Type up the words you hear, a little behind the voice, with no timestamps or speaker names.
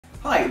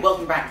Hi,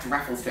 welcome back to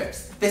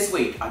RafflesCooks. This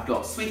week I've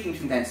got sweetened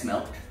condensed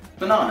milk,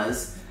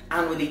 bananas,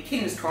 and with the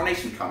King's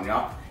coronation coming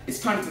up, it's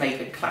time to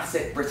make a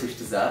classic British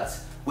dessert,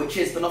 which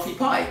is banoffee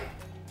pie.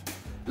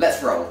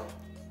 Let's roll.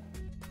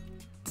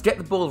 To get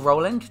the ball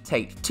rolling,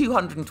 take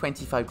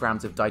 225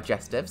 grams of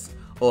digestives,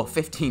 or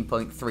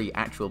 15.3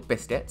 actual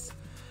biscuits,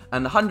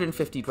 and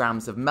 150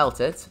 grams of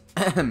melted,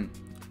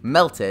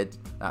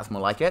 that's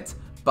more like it,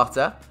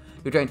 butter.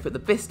 You're going to put the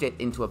biscuit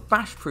into a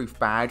bash-proof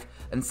bag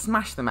and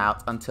smash them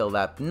out until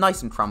they're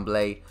nice and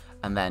crumbly,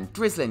 and then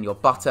drizzle in your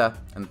butter,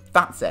 and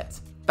that's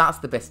it. That's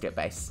the biscuit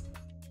base.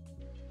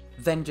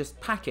 Then just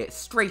pack it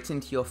straight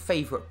into your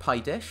favourite pie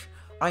dish.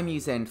 I'm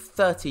using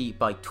 30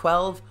 by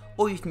 12,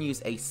 or you can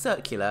use a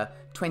circular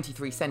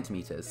 23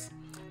 centimetres.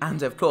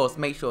 And of course,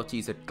 make sure to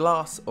use a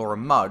glass or a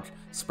mug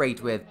sprayed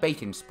with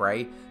baking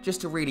spray,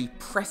 just to really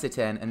press it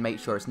in and make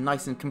sure it's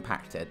nice and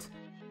compacted.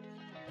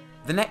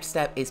 The next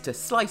step is to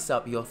slice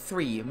up your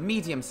 3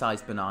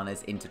 medium-sized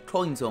bananas into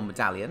coins or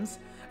medallions,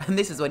 and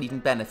this is when you can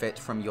benefit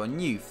from your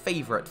new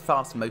favourite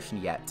fast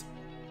motion yet.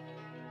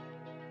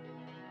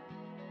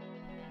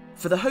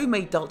 For the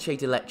homemade dulce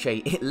de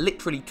leche, it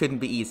literally couldn't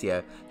be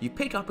easier. You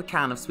pick up a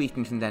can of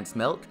sweetened condensed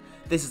milk,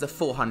 this is a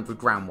 400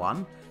 gram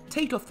one,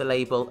 take off the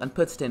label and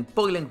put it in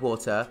boiling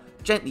water,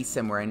 gently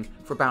simmering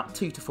for about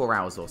 2 to 4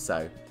 hours or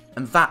so.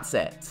 And that's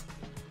it.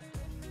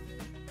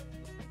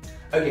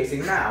 Okay, so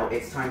now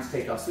it's time to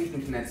take our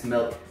sweetened condensed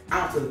milk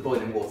out of the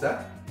boiling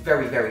water,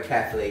 very, very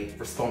carefully,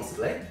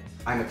 responsibly.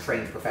 I'm a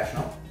trained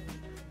professional.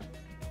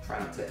 Try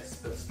not to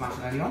splash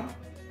on anyone.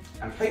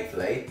 And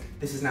hopefully,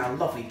 this is now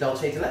lovely dulce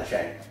de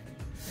leche.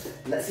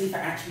 Let's see if it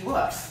actually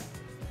works.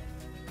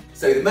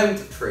 So the moment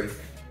of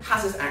truth,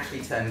 has this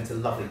actually turned into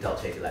lovely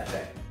dulce de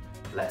leche?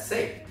 Let's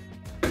see.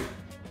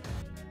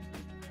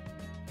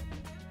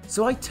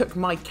 So I took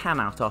my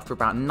can out after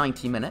about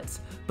 90 minutes,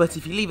 but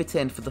if you leave it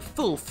in for the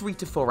full 3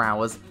 to 4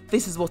 hours,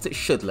 this is what it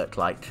should look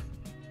like.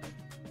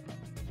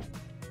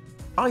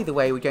 Either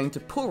way, we're going to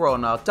pour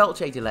on our dulce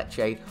de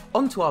leche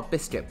onto our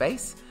biscuit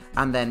base,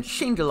 and then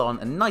shingle on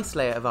a nice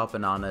layer of our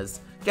bananas,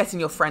 getting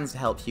your friends to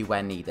help you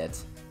where needed.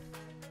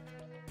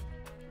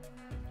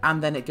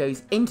 And then it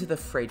goes into the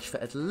fridge for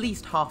at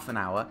least half an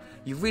hour.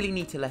 You really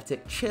need to let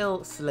it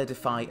chill,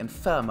 solidify and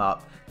firm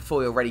up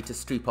before you're ready to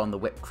scoop on the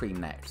whipped cream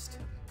next.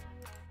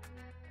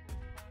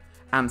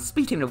 And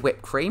speaking of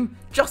whipped cream,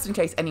 just in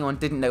case anyone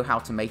didn't know how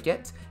to make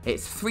it,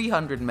 it's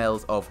 300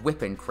 ml of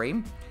whipping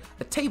cream,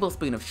 a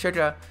tablespoon of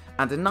sugar,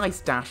 and a nice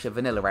dash of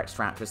vanilla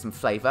extract for some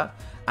flavour,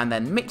 and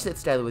then mix it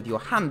together with your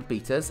hand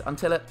beaters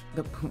until it,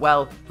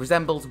 well,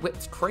 resembles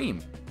whipped cream.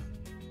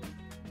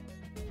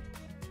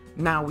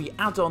 Now we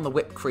add on the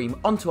whipped cream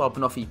onto our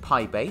banoffee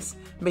pie base,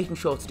 making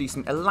sure to do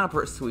some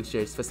elaborate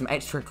swooshes for some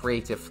extra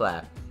creative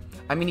flair.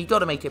 I mean, you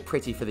gotta make it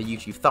pretty for the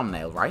YouTube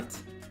thumbnail, right?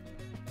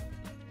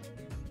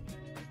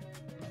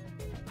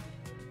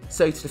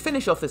 So to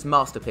finish off this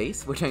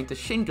masterpiece, we're going to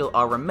shingle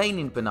our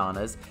remaining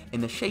bananas in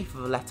the shape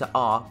of a letter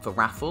R for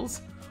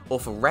Raffles, or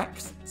for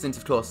Rex, since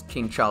of course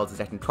King Charles is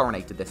getting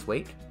coronated this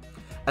week.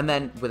 And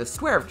then with a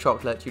square of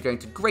chocolate, you're going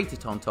to grate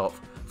it on top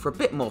for a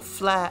bit more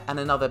flair and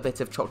another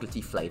bit of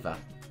chocolatey flavour.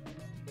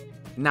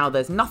 Now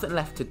there's nothing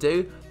left to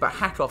do but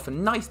hack off a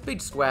nice big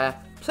square,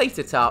 plate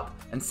it up,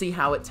 and see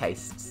how it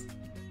tastes.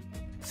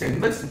 So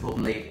most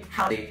importantly,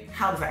 how does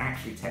it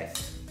actually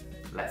taste?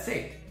 Let's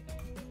see.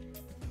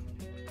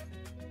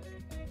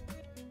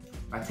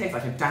 That tastes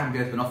like a damn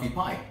good banoffee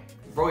pie.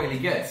 Royally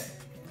good.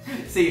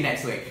 See you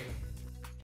next week.